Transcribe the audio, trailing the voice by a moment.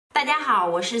大家好，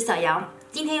我是小杨，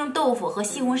今天用豆腐和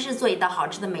西红柿做一道好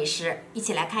吃的美食，一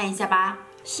起来看一下吧。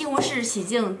西红柿洗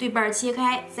净，对半切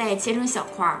开，再切成小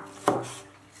块儿。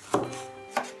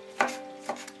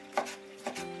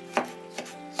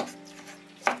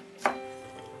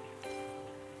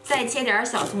再切点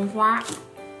小葱花，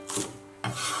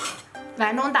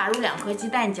碗中打入2颗鸡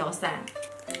蛋，搅散。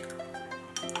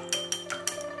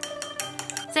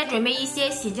再准备一些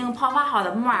洗净泡发好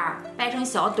的木耳，掰成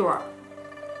小朵儿。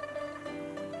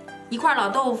1块老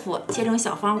豆腐切成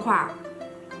小方块，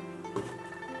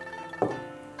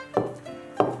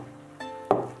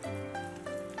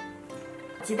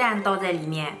鸡蛋倒在里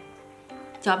面，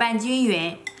搅拌均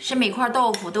匀，使每块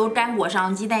豆腐都沾裹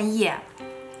上鸡蛋液。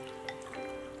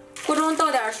锅中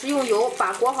倒点食用油，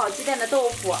把裹好鸡蛋的豆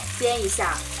腐煎一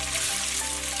下，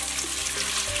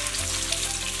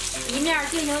一面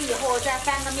定型以后再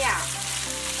翻个面，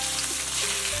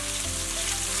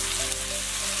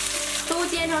都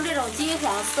煎成这种金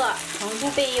黄色，盛出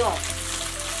备用。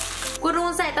锅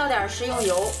中再倒点食用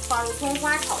油，放入葱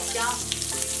花炒香，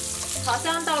炒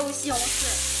香倒入西红柿，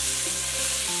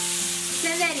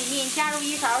先在里面加入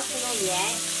1勺食用盐，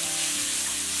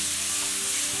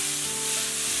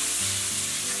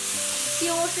西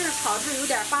红柿炒至有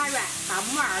点发软，把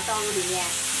木耳倒入里面，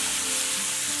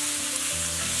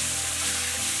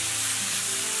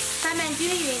翻拌均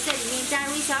匀，在里面加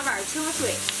入1小碗清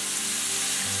水，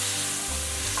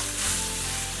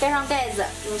盖上盖子，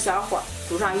用小火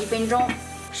煮上1分钟。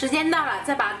时间到了，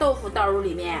再把豆腐倒入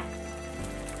里面，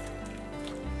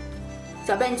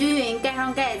搅拌均匀，盖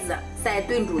上盖子，再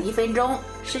炖煮1分钟。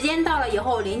时间到了以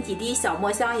后，淋几滴小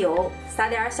磨香油，撒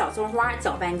点小葱花，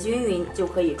搅拌均匀就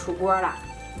可以出锅了。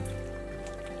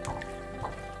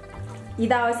一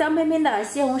道香喷喷的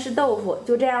西红柿豆腐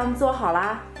就这样做好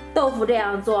啦。豆腐这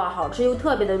样做好吃又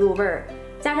特别的入味儿，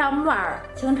加上木耳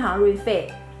清肠润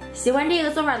肺。喜欢这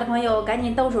个做法的朋友，赶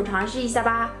紧动手尝试一下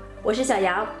吧！我是小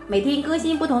杨，每天更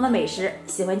新不同的美食，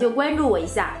喜欢就关注我一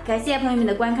下。感谢朋友们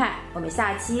的观看，我们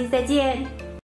下期再见。